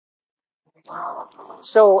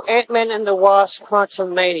So, Ant-Man and the Wasp: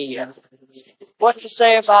 Quantumania. What to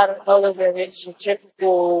say about it other than it's a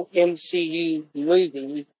typical MCU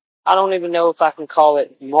movie? I don't even know if I can call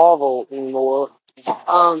it Marvel anymore.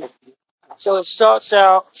 Um, so it starts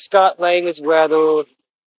out. Scott Lang is rather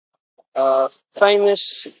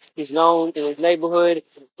famous. He's known in his neighborhood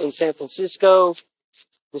in San Francisco,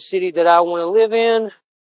 the city that I want to live in.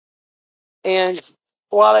 And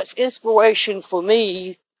while it's inspiration for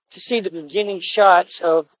me to see the beginning shots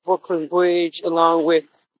of Brooklyn Bridge along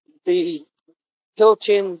with the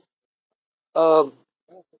Hilton uh,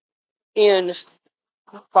 Inn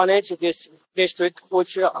financial district,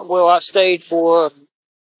 which well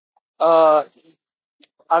uh,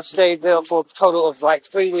 I've stayed there for a total of like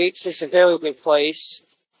 3 weeks. It's a very good place.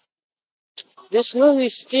 This movie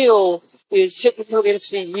still is typical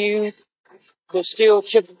MCU. There's still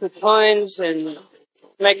typical puns and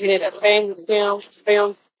making it a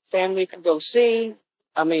film family can go see.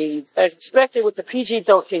 I mean, as expected with the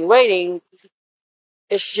PG-13 rating,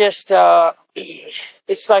 it's just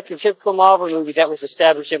it's like a typical Marvel movie that was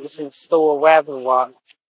established ever since Thor Ragnarok.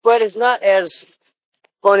 But it's not as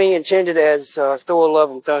funny and tended as Thor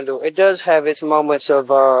Love and Thunder. It does have its moments of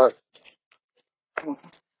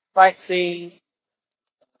fight scene,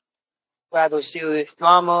 rather serious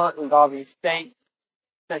drama involving stakes,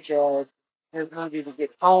 such as his ability to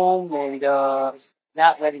get home and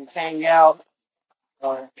not letting Kang out.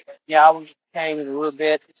 Yeah, I was Kang in a little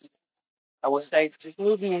bit. I would say this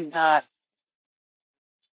movie is not.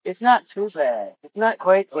 It's not too bad. It's not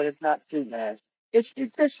great, but it's not too bad. It's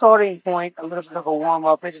a starting point, a little bit of a warm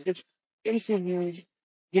up. It's just MCU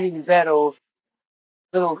getting better, a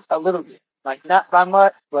little bit, like not by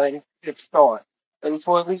much, but it's a start. And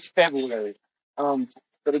for at least February,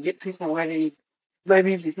 but to get people ready,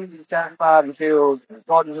 maybe the season satisfied until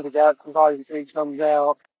Guardians of the Galaxy Volume 3 comes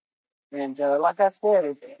out. And like I said,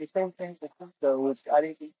 it's the same thing with Cisco, which I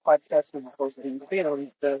didn't quite catch in the first season. You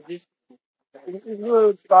know, this is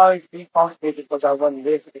really starting to be complicated because I wasn't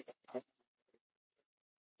listening.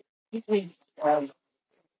 Usually, the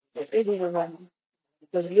video was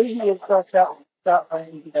because usually it starts out,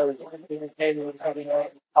 you know, entertainment was having a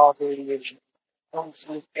talking and don't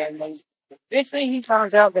see families. Eventually, he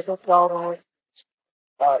finds out that what's going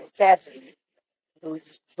on, Sassy,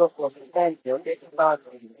 who's supposed to understand, you know, getting involved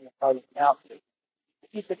in the outfit.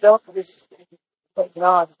 He developed this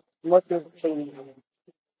technology, much of to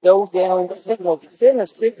go down the signal, send a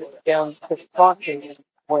signal down to the function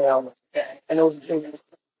well, and those things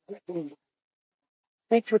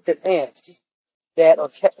speak with the ants that are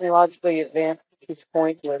technologically advanced to this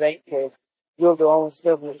point where they can build their own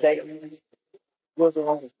civilization, build their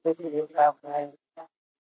own physical outline,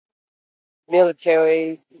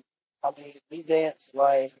 military. I mean, these ants,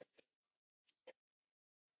 like,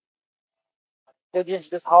 they're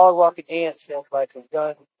just hard-working ants that, like, have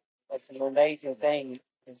done like, some amazing things.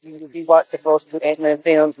 If you watch the first two Ant-Man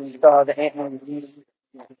films and you saw the Ant-Man use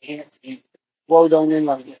the ants, you rode on them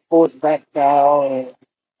like horseback style and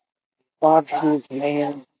monsters,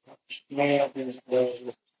 man,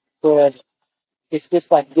 but it's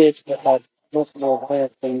just like this, but like much more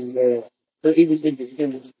advanced things there. So even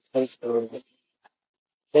independent space stories,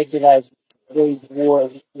 they could have those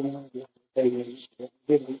wars, they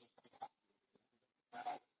really,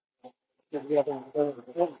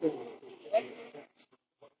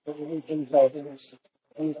 things like this.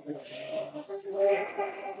 And so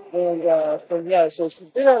yeah, so she's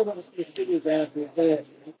been able to figure that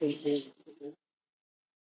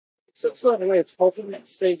so sort of way of hoping to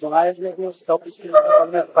save lives, maybe it's helping you.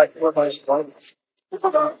 I'm not quite sure how it's going.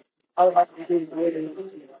 I would like to do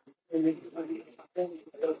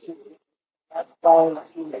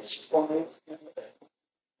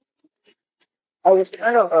I was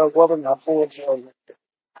kind of loving the whole show.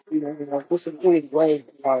 This is really great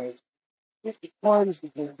because this becomes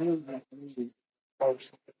the movie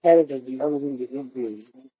most competitive in everything that you do.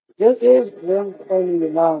 This is one thing you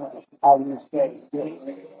know how you say.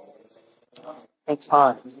 It's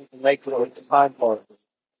time. Make it time for it.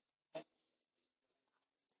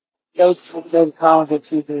 Those colleges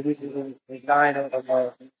who the design of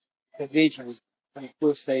the vision, and of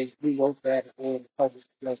course they rewrote that and published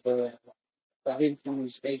like the Hindu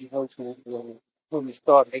state hotel when we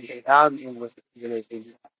start making album with the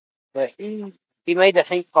community. But he made the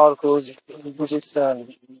hate particles. It was just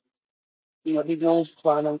he's known for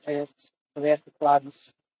quantum physics, so that's the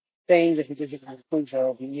problems. Saying that he's a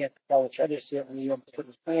conclusion, and yet all the other shit, and you have to put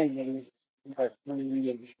his hand in. But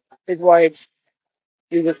his wife,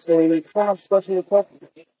 he was saying it's kind of special equipment.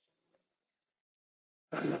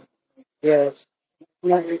 Yes.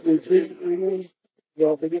 Yeah,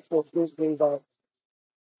 they get so things are,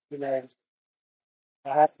 you know, I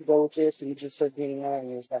have to go with this, and he just said being on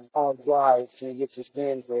and he's like, I'll drive, so he gets his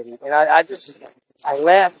band ready. And I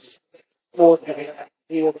left for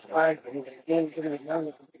he was trying to get to the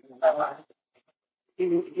young. He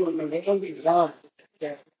was mainly young.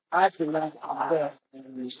 I could not there.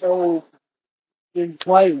 And so in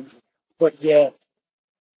play, but yet,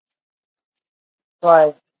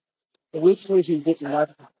 but the week was he gets enough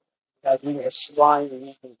that we were flying and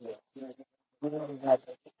everything. You know,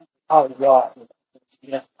 oh, God.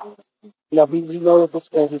 Yeah. Yeah, we know this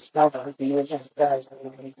guy is not a good guys.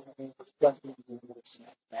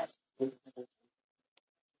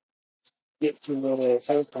 Get to the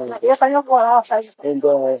same point. Yes, I know what else. And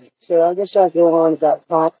so I guess I go on about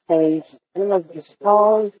pop page. I don't know if it's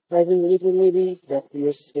called, maybe that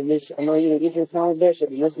this I know you get your time there, so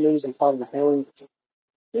this news and part of the family.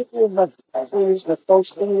 People have things the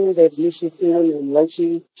first thing that you should feel and let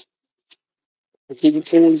you the TV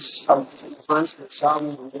series of constant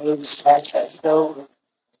song and waves at that stove.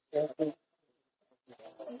 Yeah,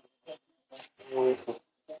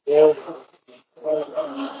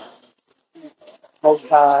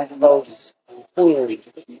 most clearly,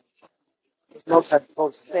 most of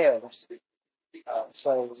both sales.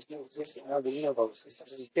 So it's just another universe.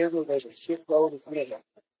 It's there's a shitload of me.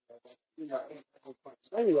 You know,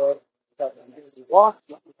 anyway, walk.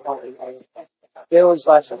 There was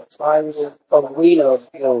like some times of Reno,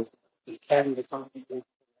 can become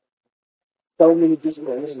so many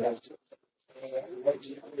people in there.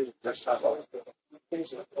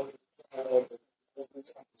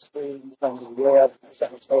 From the web,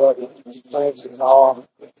 plants and all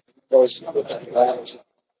those.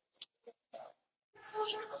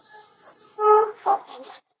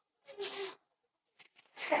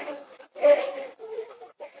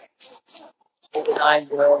 Nine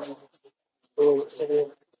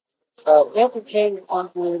Every came on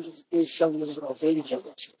board is showing a video.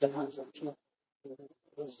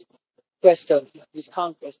 Quest of his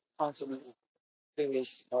conquest continent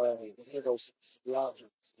various heroes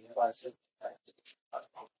theologians.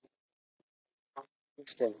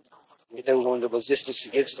 They were the resistance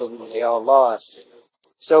against them, and they all lost.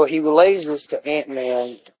 So he relays this to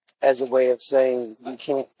Ant-Man as a way of saying, you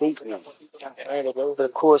can't beat me. But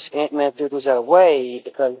of course, Ant-Man figures out a way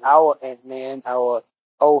because our Ant-Man, our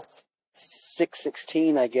Oath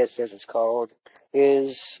 616, I guess as it's called,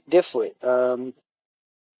 is different. By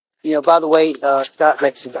the way, Scott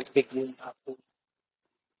makes a big news.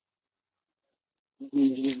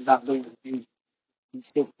 He's not doing it. He's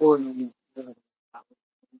still pouring.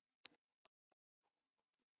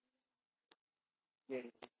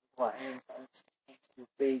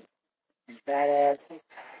 Big and badass.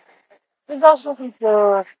 There's also this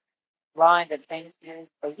line that famous is,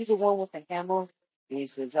 are you the one with the hammer? And he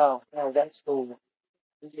says, oh, no, that's cool.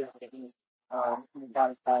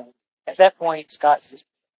 At that point, Scott's just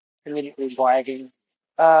comedically bragging.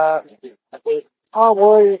 Uh, our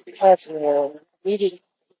warrior has a meeting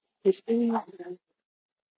 15.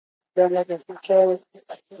 Then I can show.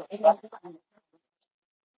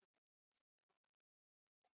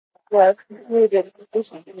 Yeah, really good.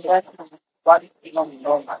 That's what you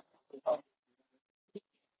know.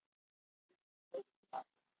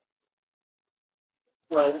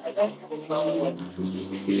 Well, I guess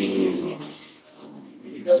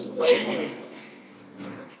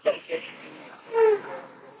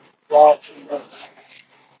watch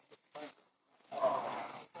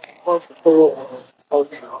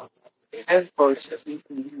and first, you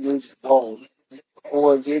can use gold.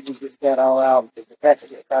 Or did you just get all out because that's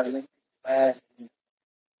just got to make the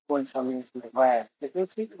when coming into the lab. But those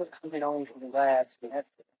people that come in only from the labs,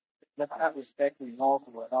 that's not respecting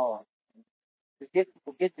Marvel at all. Forget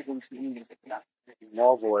the those things that not respecting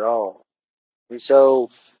Marvel at all. And so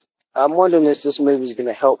I'm wondering if this movie is going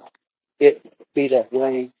to help it be that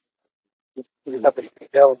way. Help it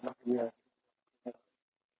develop.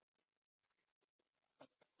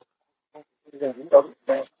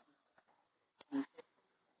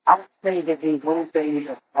 I would say that these little things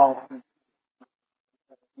are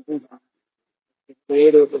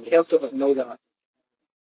creative, but help to know that.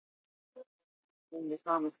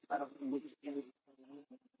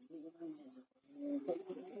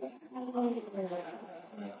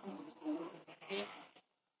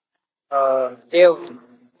 They'll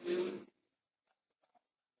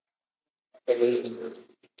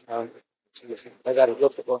um, I got to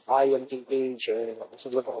look at what IMDb to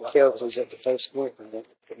look at the characters at the first one. And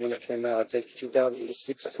when it came out, I think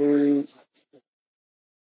 2016,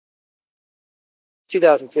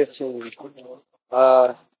 2015.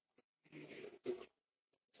 Uh,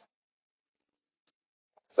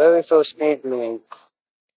 Very first Ant-Man.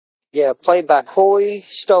 Yeah, played by Corey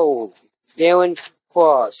Stoll. Darren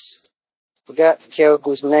Cross. Forgot the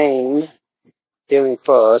character's name. Darren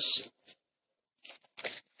Cross.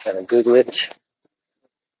 Gotta Google it.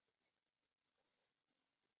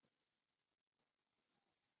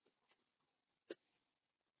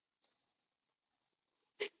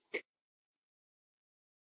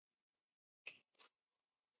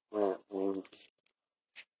 Mm-hmm.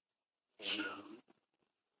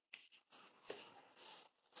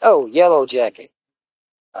 Oh, Yellow Jacket.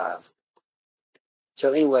 Uh,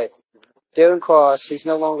 so anyway, Darren Cross, he's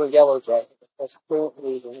no longer Yellow Jacket. That's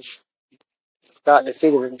currently got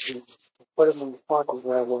defeated him to put him in the quantum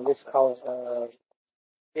realm in this cause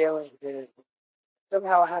Darren did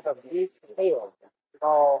somehow have a big tail.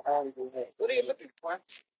 All on the head. What are you looking for?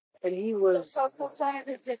 And he was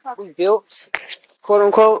built, quote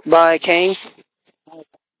unquote, by Kane.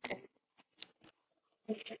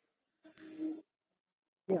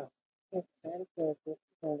 Yeah.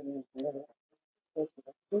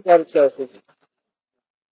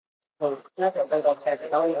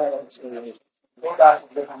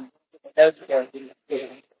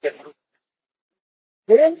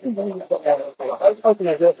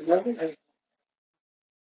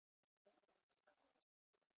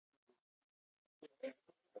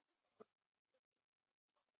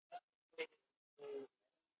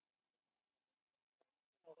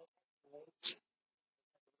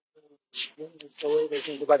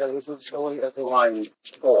 Line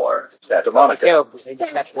 4, Santa Monica.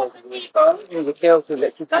 There's a character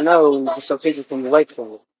that you know just so people can relate to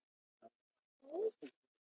him.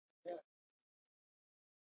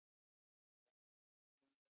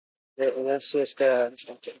 And that's just,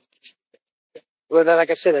 well, like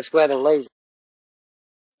I said, that's rather lazy.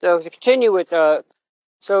 So to continue with,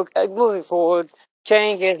 moving forward,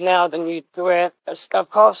 Kang is now the new threat. Of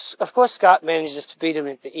course, Scott manages to beat him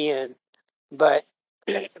at the end, but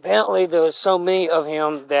apparently there was so many of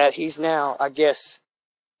him that he's now, I guess,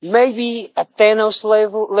 maybe a Thanos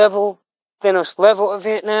level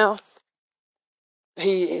event now.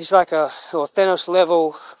 He's like a Thanos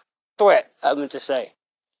level threat. I meant to say.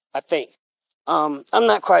 I think. I'm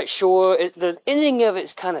not quite sure. The ending of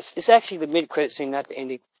it's it's actually the mid credit scene, not the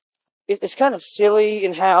ending. It's kind of silly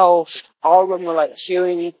in how all of them are like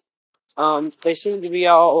cheering. They seem to be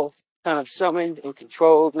all kind of summoned and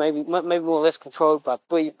controlled, maybe more or less controlled by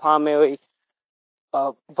three primary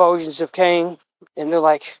versions of Kang, and they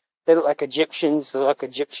look like Egyptians. They're like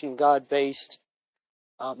Egyptian god based.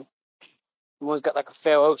 Um, one's got like a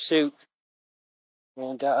pharaoh suit,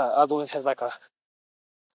 and other one has like a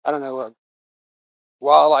I don't know a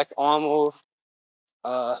warlike armor.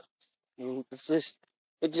 Uh, it's just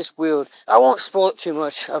weird. I won't spoil it too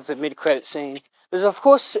much of the mid credit scene. There's of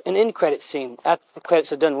course an end credit scene after the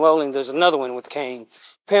credits are done rolling. There's another one with Kane.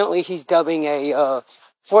 Apparently he's dubbing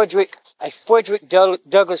Frederick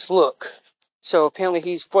Douglass look. So apparently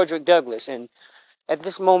he's Frederick Douglass, and at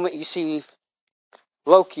this moment you see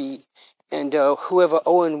Loki and whoever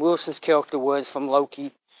Owen Wilson's character was from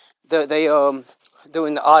Loki. They're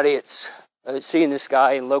in the audience seeing this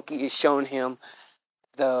guy, and Loki is showing him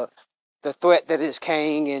the the threat that is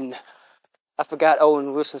Kang, and I forgot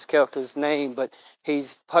Owen Wilson's character's name, but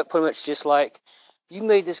he's pretty much just like, you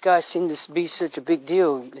made this guy seem to be such a big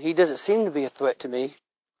deal. He doesn't seem to be a threat to me.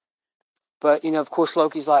 But, of course,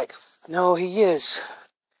 Loki's like, no, he is.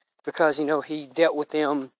 Because, he dealt with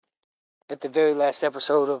them at the very last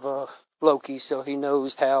episode of Loki, so he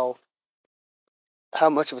knows how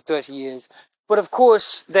much of a threat he is. But of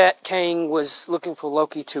course, that Kang was looking for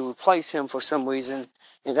Loki to replace him for some reason,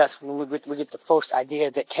 and that's when we get the first idea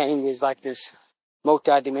that Kang is like this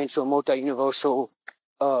multi-dimensional, multi-universal,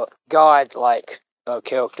 god-like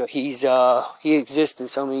character. He exists in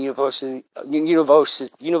so many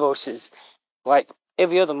universes, like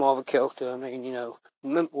every other Marvel character. I mean,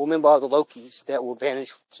 remember all the Lokis that were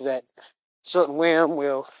banished to that certain realm.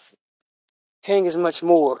 Well, Kang is much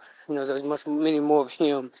more. There's many more of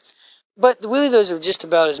him. But really, those are just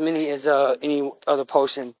about as many as any other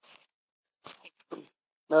person.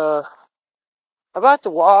 Uh, about the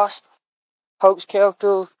Wasp, Hope's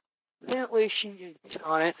character, apparently she is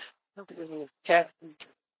on it. Captain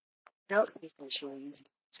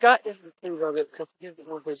Scott doesn't approve of it because he doesn't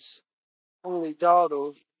want his only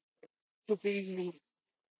daughter to be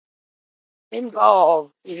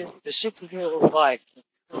involved in the superhero life.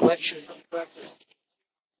 Lecture,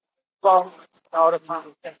 daughter,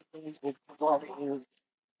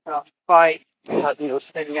 fight,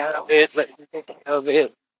 spending out of it, letting me take care of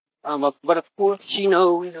it. But of course, he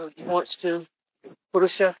wants to. put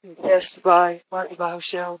herself in the test by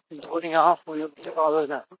herself and putting off when it took all of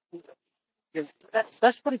that.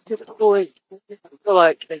 That's pretty typical. I feel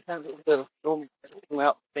like they kind of film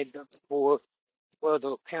out they've done before, where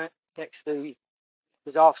the parent takes his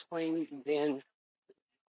offspring, and then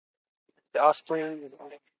the offspring is,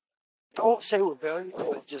 I won't say rebellion,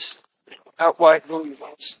 but just outright going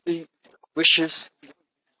against the wishes.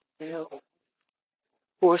 Of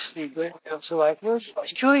course, the grandparents are like, well,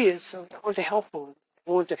 she's curious, so I want to help her.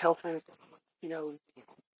 I want to help her, you know,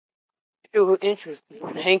 show her interest.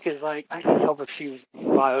 And Hank is like, I can help if she was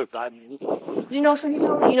inspired by me. So he wants to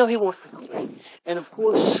help her. And of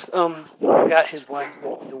course, got his wife,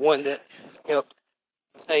 the one that helped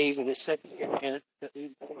save in the second year, and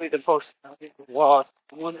the first Wasp,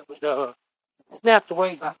 the one that was snapped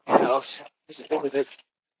away by the house.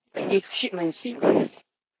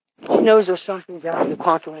 She knows there's something down in the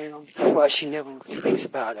quantum realm, but she never thinks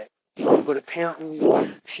about it. But apparently,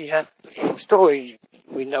 she had a story.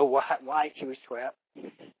 We know why she was trapped.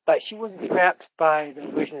 But she wasn't trapped by the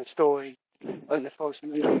original story in the first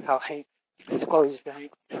movie, how Hank discloses to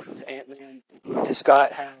Hank, to Ant-Man, to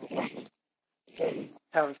Scott, how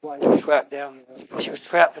his wife was trapped down there. She was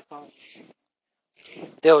trapped because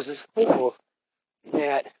there was this portal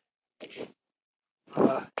that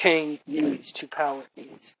Kang used to power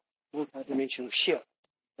his multi-dimensional ship.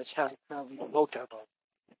 That's how he traveled the multiverse.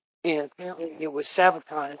 And apparently it was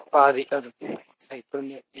sabotaged by the other guys. They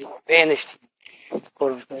banished him,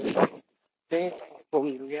 quote unquote. Banished him from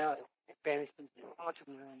the reality. They banished him to the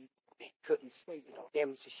quantum realm. He couldn't escape. It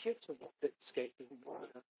damaged the ship so he couldn't escape.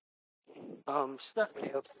 Stuck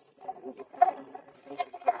there.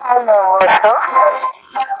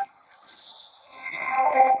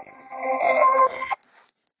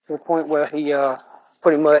 To the point where he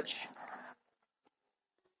pretty much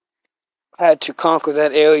had to conquer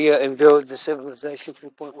that area and build the civilization to the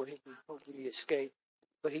point where he could hopefully escape.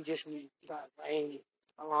 But he just needed to start playing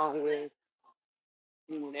along with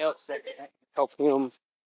anyone else that could help him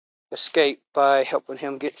escape by helping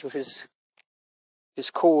him get to his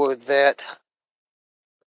core that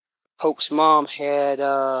Hope's mom had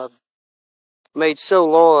made so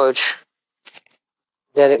large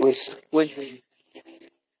that it was with him.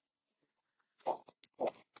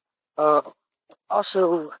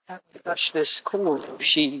 Also, having touched this core,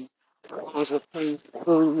 she belongs with him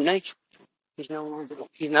through nature. He's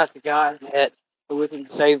not the guy that originally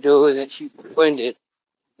saved her that she befriended.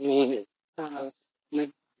 I mean, it kind of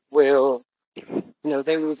well,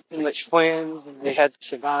 they were pretty much friends and they had to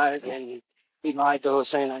survive, and he lied to her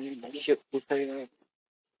saying I need to ship with her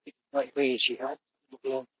like me, and she helped.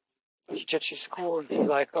 She touched his core and he's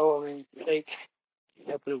like, oh, I mean, mistake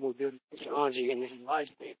helping him with good technology, and then he lied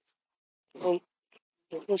to me.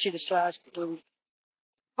 And then she decides to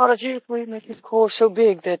apologetically make his core so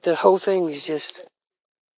big that the whole thing is just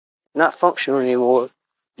not functional anymore.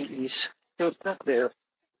 He's still stuck there.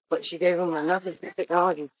 But she gave him another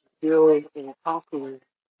technology to build and conquer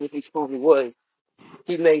what he truly was.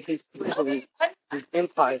 He made his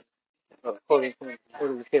empire, according to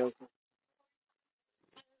the tales.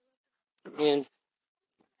 And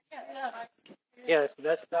yeah, so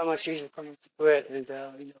that's how much she's coming to it. And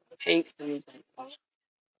Hank and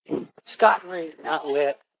Scott Lang not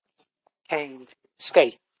let Kang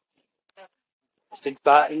escape. Stood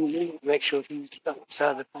by and make sure he's stuck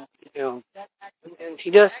inside the film. And he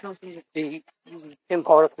does something with the Tim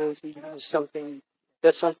particles. He does something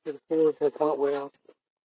to the core of the point where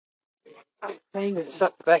Kang is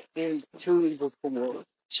sucked back into his core.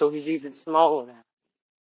 So he's even smaller now.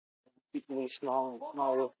 He's getting smaller and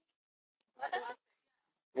smaller.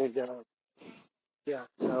 And yeah,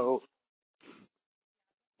 so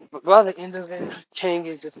but by the end of it, Kang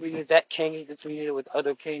is defeated. That Kang is defeated with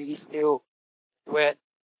other Kangs still wet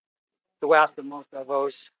throughout the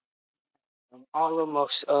multiverse. All of them are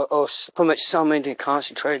pretty much summoned and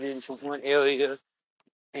concentrated into one area,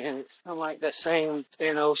 and it's kind of like that same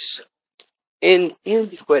Thanos in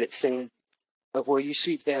the credit scene of where you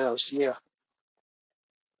see Thanos, yeah.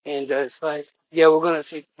 And it's like, yeah, we're gonna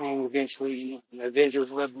see Kang eventually in the Avengers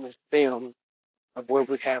Rebels film of where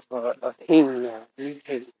we have a team now.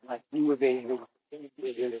 Because like new Avengers, or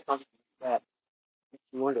something like that.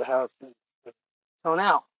 You wonder how it's going to turn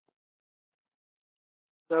out.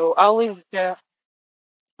 So I'll leave it there.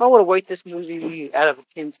 If I were to rate this movie out of a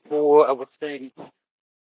 10 score, I would say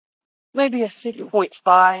maybe a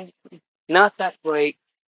 6.5. Not that great,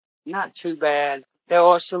 not too bad. There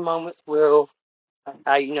are some moments where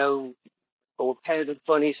a repetitive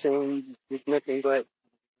funny scene with nothing but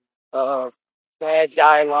bad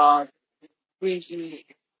dialogue, greasy,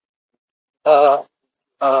 uh,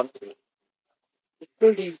 um,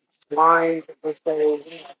 pretty blind, per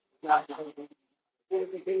se. Not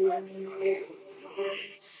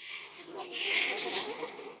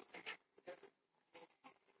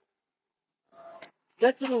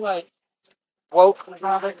definitely like woke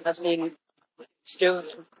about it. I mean, still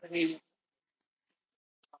pretty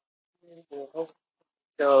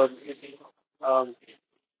so um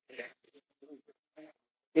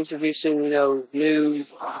introducing, new,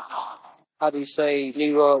 how do you say,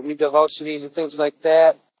 new diversities and things like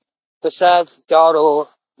that. Besides Dottle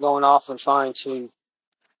going off and trying to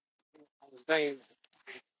things,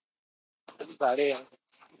 that's about it.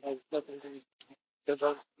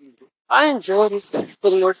 I enjoyed it for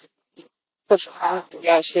the work push the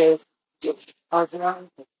guys here.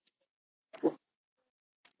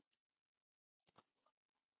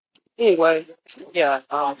 Anyway, yeah,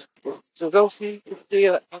 so go see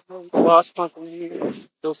Wasp Quantumania.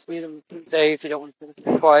 Go see them today if you don't want to see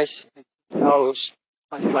them twice. Those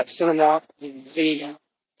like cinema and CG.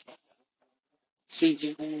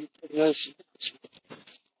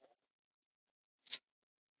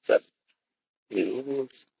 So,